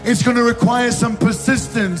 It's going to require some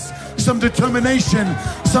persistence, some determination,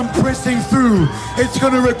 some pressing through. It's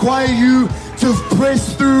going to require you to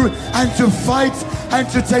press through and to fight and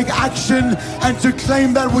to take action and to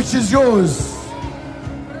claim that which is yours.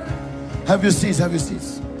 Have your seats, have your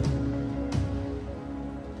seats.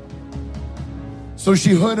 So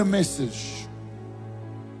she heard a message.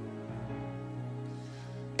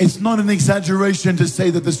 It's not an exaggeration to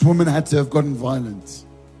say that this woman had to have gotten violent.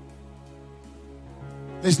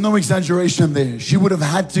 There's no exaggeration there. She would have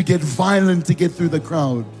had to get violent to get through the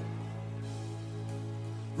crowd.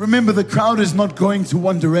 Remember, the crowd is not going to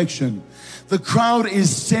one direction. The crowd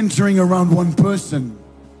is centering around one person.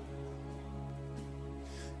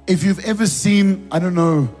 If you've ever seen, I don't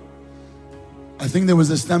know, I think there was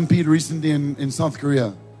a stampede recently in South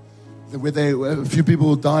Korea where a few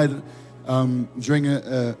people died during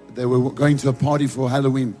they were going to a party for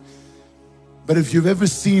Halloween. But if you've ever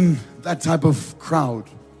seen that type of crowd,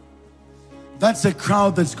 That's a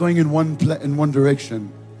crowd that's going in one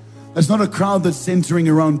direction. That's not a crowd that's centering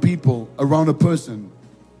around people, around a person.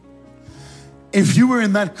 If you were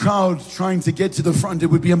in that crowd trying to get to the front, it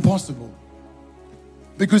would be impossible.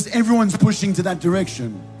 Because everyone's pushing to that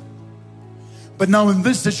direction. But now in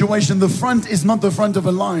this situation, the front is not the front of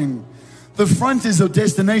a line. The front is a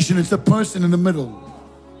destination. It's the person in the middle.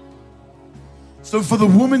 So for the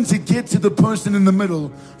woman to get to the person in the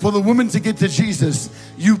middle, for the woman to get to Jesus,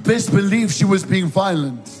 you best believe she was being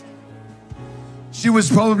violent. She was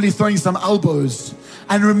probably throwing some elbows.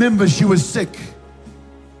 And remember, she was sick.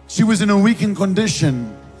 She was in a weakened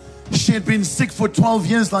condition. She had been sick for 12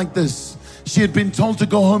 years like this. She had been told to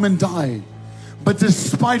go home and die. But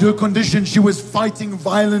despite her condition, she was fighting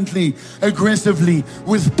violently, aggressively,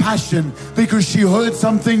 with passion, because she heard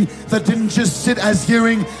something that didn't just sit as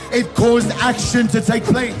hearing, it caused action to take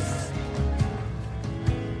place.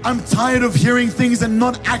 I'm tired of hearing things and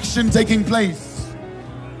not action taking place.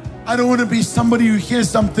 I don't want to be somebody who hears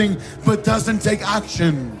something but doesn't take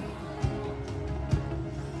action.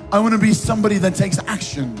 I want to be somebody that takes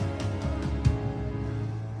action.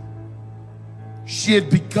 She had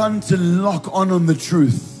begun to lock on the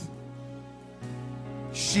truth.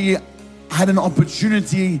 She had an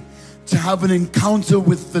opportunity to have an encounter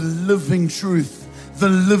with the living truth, the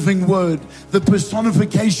living word. The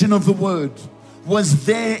personification of the word was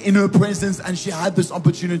there in her presence, and she had this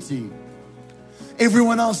opportunity.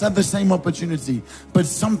 Everyone else had the same opportunity, but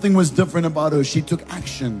something was different about her. She took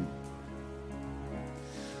action.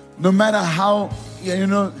 No matter how,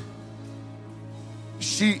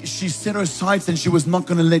 she set her sights and she was not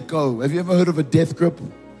going to let go. Have you ever heard of a death grip?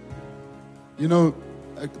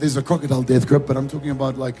 There's a crocodile death grip, but I'm talking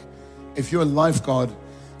about, like, if you're a lifeguard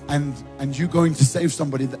and you're going to save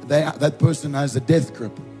somebody, that person has a death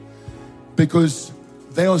grip, because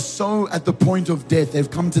they are so at the point of death.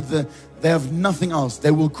 They have nothing else.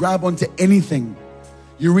 They will grab onto anything.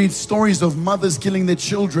 You read stories of mothers killing their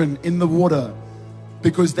children in the water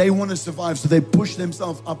because they want to survive, so they push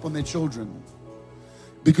themselves up on their children.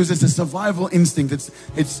 Because it's a survival instinct.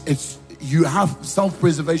 You have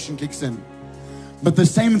self-preservation kicks in. But the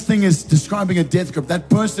same thing is describing a death grip. That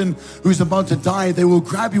person who's about to die, they will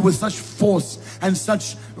grab you with such force and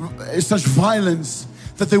such violence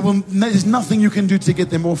that there's nothing you can do to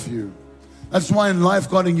get them off you. That's why in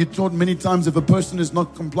lifeguarding, you're taught many times, if a person is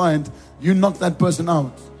not compliant, you knock that person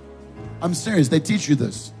out. I'm serious, they teach you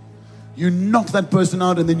this. You knock that person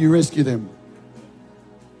out and then you rescue them.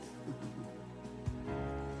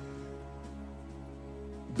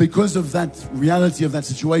 Because of that reality of that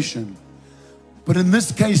situation. But in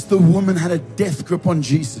this case, the woman had a death grip on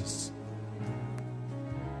Jesus.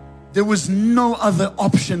 There was no other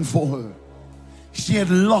option for her. She had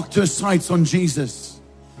locked her sights on Jesus,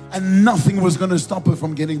 and nothing was going to stop her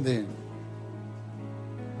from getting there.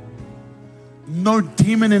 No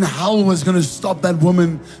demon in hell was going to stop that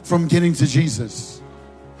woman from getting to Jesus.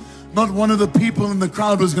 Not one of the people in the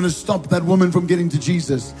crowd was going to stop that woman from getting to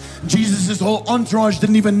Jesus. Jesus' whole entourage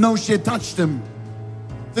didn't even know she had touched him.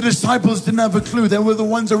 The disciples didn't have a clue. They were the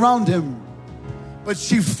ones around him. But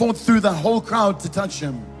she fought through the whole crowd to touch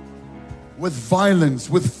him. With violence,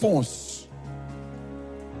 with force.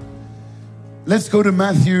 Let's go to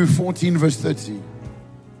Matthew 14 verse 30.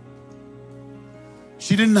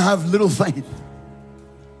 She didn't have little faith.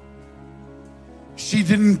 She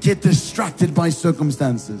didn't get distracted by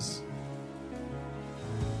circumstances.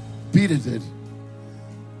 Peter did.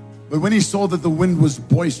 But when he saw that the wind was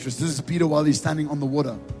boisterous, this is Peter while he's standing on the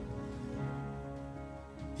water,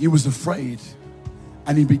 he was afraid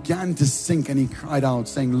and he began to sink, and he cried out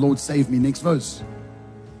saying, Lord, save me. Next verse.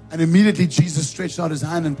 And immediately Jesus stretched out his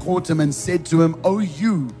hand and caught him and said to him, O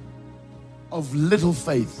you of little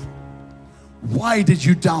faith, why did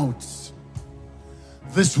you doubt?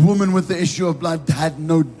 This woman with the issue of blood had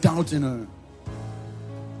no doubt in her.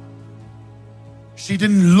 She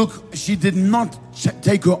did not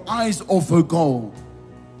take her eyes off her goal.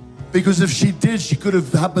 Because if she did, she could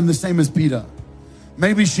have happened the same as Peter.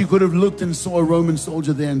 Maybe she could have looked and saw a Roman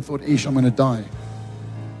soldier there and thought, Ish, I'm going to die.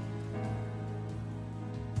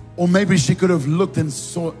 Or maybe she could have looked and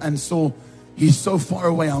saw, he's so far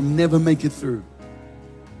away, I'll never make it through.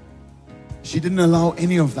 She didn't allow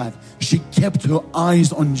any of that. She kept her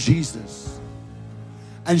eyes on Jesus.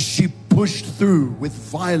 And she pushed through with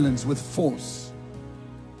violence, with force.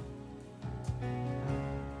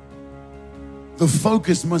 The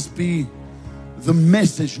focus must be the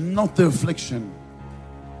message, not the affliction.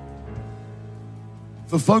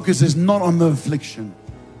 The focus is not on the affliction.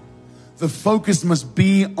 The focus must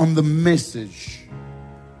be on the message.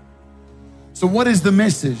 So what is the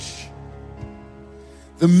message?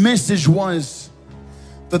 The message was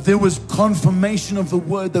that there was confirmation of the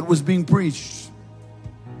word that was being preached.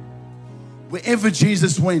 Wherever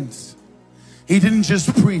Jesus went, he didn't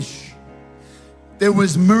just preach. There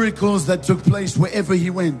was miracles that took place wherever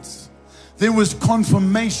he went. There was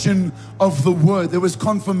confirmation of the word. There was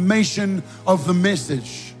confirmation of the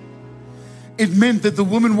message. It meant that the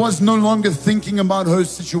woman was no longer thinking about her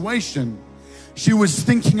situation. She was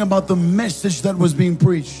thinking about the message that was being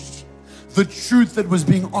preached, the truth that was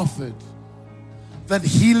being offered, that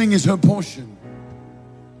healing is her portion.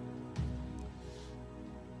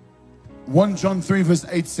 1 John 3 verse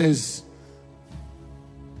 8 says,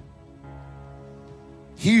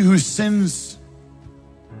 he who sins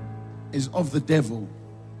is of the devil.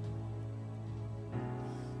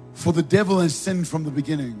 For the devil has sinned from the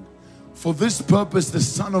beginning. For this purpose the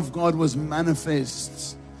Son of God was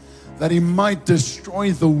manifest, that he might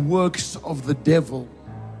destroy the works of the devil.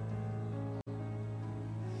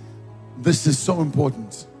 This is so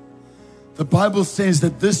important. The Bible says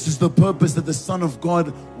that this is the purpose that the Son of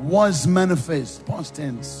God was manifest, past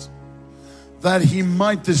tense, that he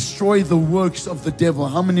might destroy the works of the devil.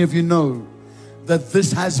 How many of you know that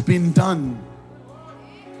this has been done?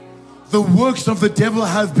 The works of the devil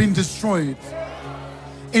have been destroyed.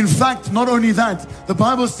 In fact, not only that, the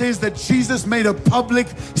Bible says that Jesus made a public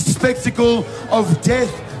spectacle of death,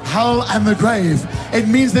 hell, and the grave. It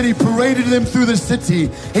means that he paraded them through the city.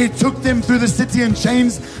 He took them through the city in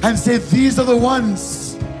chains and said, these are the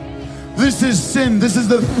ones. This is sin. This is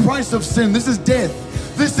the price of sin. This is death.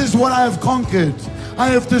 This is what I have conquered. I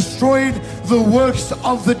have destroyed the works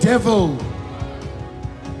of the devil.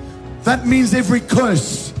 That means every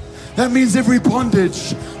curse. That means every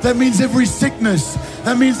bondage. That means every sickness.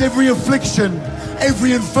 That means every affliction,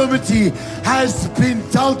 every infirmity has been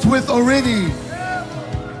dealt with already.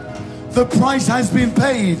 The price has been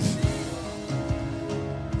paid.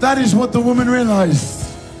 That is what the woman realized.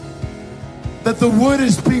 That the word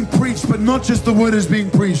is being preached, but not just the word is being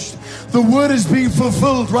preached. The word is being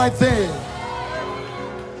fulfilled right there.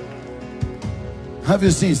 Have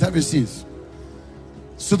your seats, have your seats.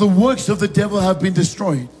 So the works of the devil have been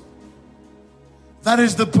destroyed. That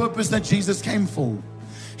is the purpose that Jesus came for.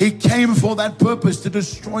 He came for that purpose, to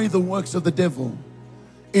destroy the works of the devil.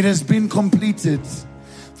 It has been completed.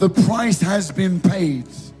 The price has been paid.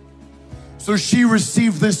 So she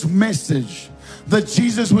received this message that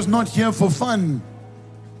Jesus was not here for fun.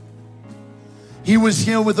 He was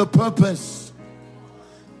here with a purpose.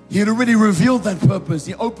 He had already revealed that purpose.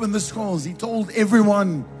 He opened the scrolls. He told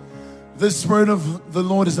everyone, the Spirit of the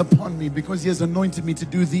Lord is upon me because he has anointed me to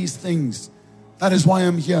do these things. That is why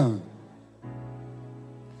I'm here.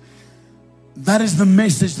 That is the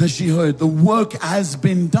message that she heard. The work has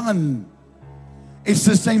been done. It's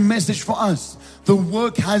the same message for us. The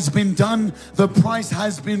work has been done. The price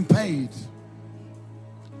has been paid.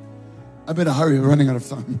 I better hurry, we're running out of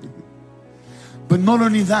time. But not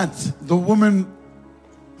only that, the woman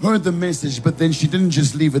heard the message, but then she didn't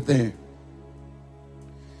just leave it there.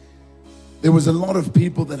 There was a lot of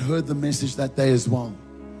people that heard the message that day as well.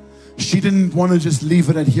 She didn't want to just leave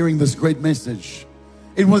it at hearing this great message.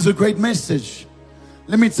 It was a great message.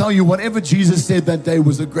 Let me tell you, whatever Jesus said that day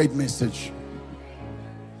was a great message.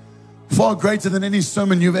 Far greater than any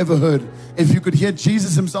sermon you've ever heard. If you could hear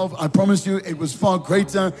Jesus himself, I promise you, it was far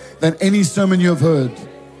greater than any sermon you have heard.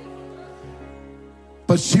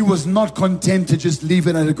 But she was not content to just leave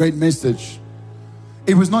it at a great message.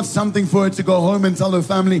 It was not something for her to go home and tell her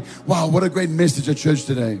family, wow, what a great message at church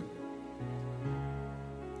today.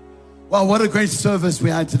 Wow, what a great service we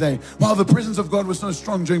had today. Wow, the presence of God was so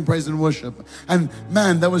strong during praise and worship. And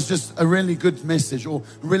man, that was just a really good message or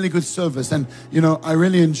really good service. And, you know, I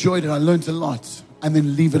really enjoyed it. I learned a lot. And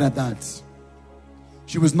then leave it at that.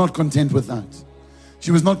 She was not content with that.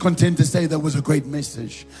 She was not content to say that was a great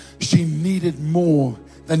message. She needed more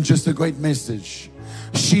than just a great message.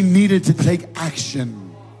 She needed to take action.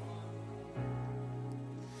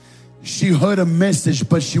 She heard a message,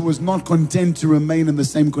 but she was not content to remain in the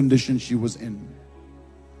same condition she was in.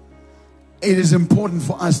 It is important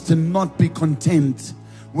for us to not be content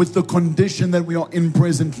with the condition that we are in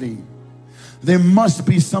presently. There must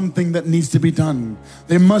be something that needs to be done.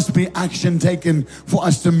 There must be action taken for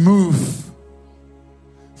us to move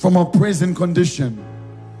from our present condition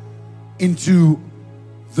into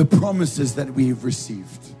the promises that we've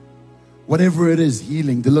received. Whatever it is,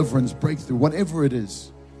 healing, deliverance, breakthrough, whatever it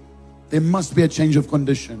is. There must be a change of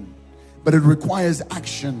condition, but it requires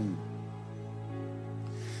action.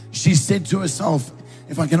 She said to herself,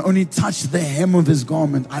 if I can only touch the hem of his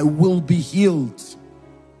garment, I will be healed.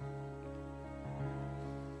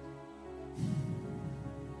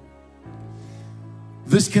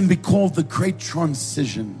 This can be called the great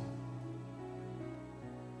transition,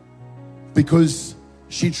 because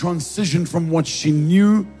she transitioned from what she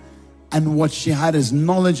knew and what she had as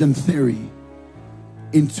knowledge and theory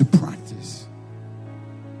into practice.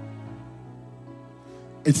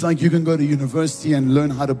 It's like you can go to university and learn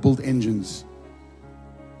how to build engines,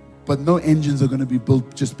 but no engines are going to be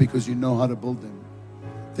built just because you know how to build them.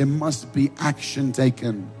 There must be action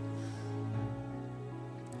taken.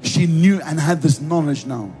 She knew and had this knowledge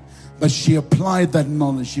now, but she applied that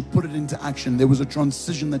knowledge. She put it into action. There was a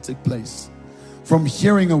transition that took place from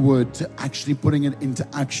hearing a word to actually putting it into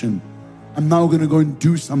action. I'm now going to go and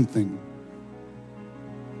do something.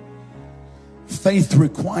 Faith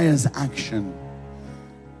requires action.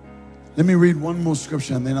 Let me read one more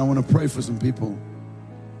scripture and then I want to pray for some people.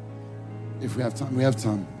 If we have time, we have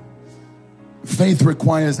time. Faith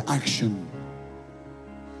requires action.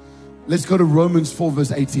 Let's go to Romans 4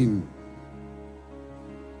 verse 18.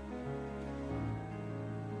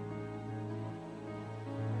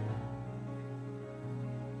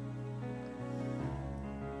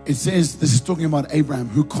 It says, this is talking about Abraham,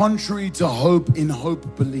 who contrary to hope, in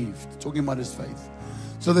hope believed. Talking about his faith.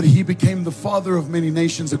 So that he became the father of many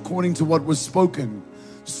nations according to what was spoken.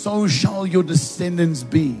 So shall your descendants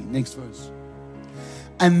be. Next verse.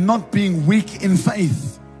 And not being weak in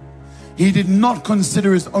faith, he did not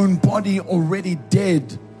consider his own body already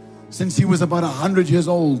dead, since he was about 100 years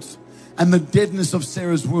old, and the deadness of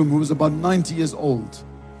Sarah's womb, who was about 90 years old.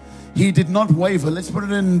 He did not waver. Let's put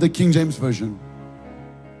it in the King James Version.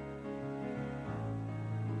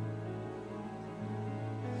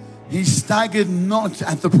 He staggered not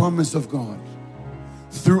at the promise of God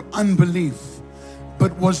through unbelief,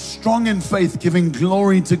 but was strong in faith, giving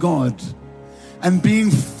glory to God, and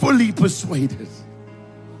being fully persuaded.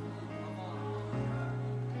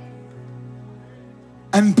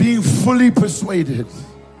 And being fully persuaded.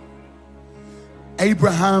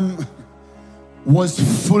 Abraham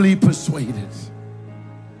was fully persuaded.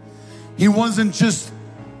 He wasn't just,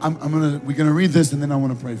 we're gonna read this and then I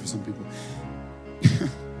want to pray for some people.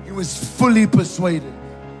 He was fully persuaded.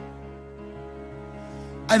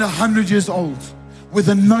 At 100 years old, with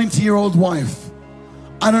a 90-year-old wife.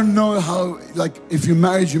 I don't know how, like, if you're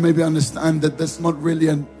married, you maybe understand that that's not really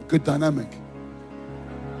a good dynamic.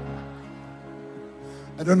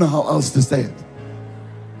 I don't know how else to say it.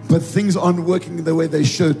 But things aren't working the way they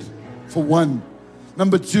should, for one.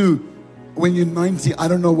 Number two, when you're 90, I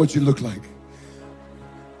don't know what you look like.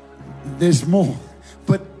 There's more.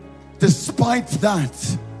 But despite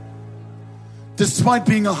that, despite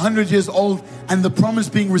being 100 years old and the promise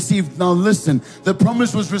being received, now listen, the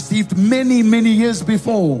promise was received many, many years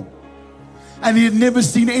before. And he had never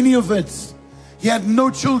seen any of it. He had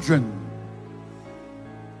no children.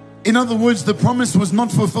 In other words, the promise was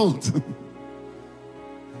not fulfilled.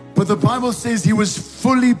 But the Bible says he was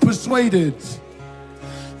fully persuaded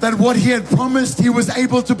that what he had promised, he was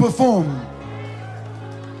able to perform.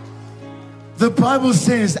 The Bible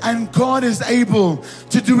says, and God is able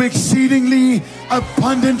to do exceedingly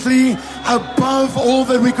abundantly above all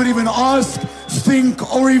that we could even ask,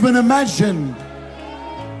 think, or even imagine.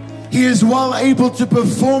 He is well able to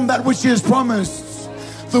perform that which he has promised.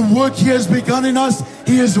 The work he has begun in us,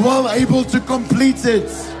 he is well able to complete it.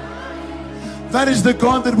 That is the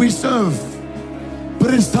God that we serve.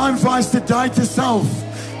 But it's time for us to die to self,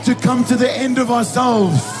 to come to the end of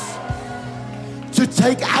ourselves, to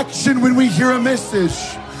take action when we hear a message,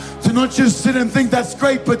 to not just sit and think that's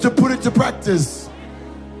great, but to put it to practice.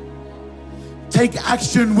 Take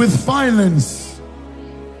action with violence.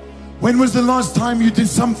 When was the last time you did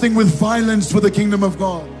something with violence for the kingdom of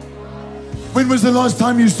God? When was the last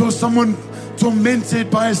time you saw someone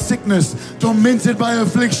tormented by a sickness, tormented by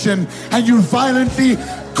affliction, and you violently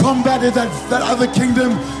combated that other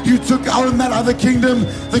kingdom? You took on that other kingdom,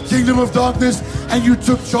 the kingdom of darkness, and you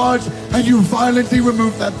took charge and you violently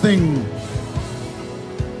removed that thing.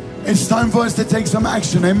 It's time for us to take some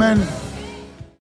action. Amen.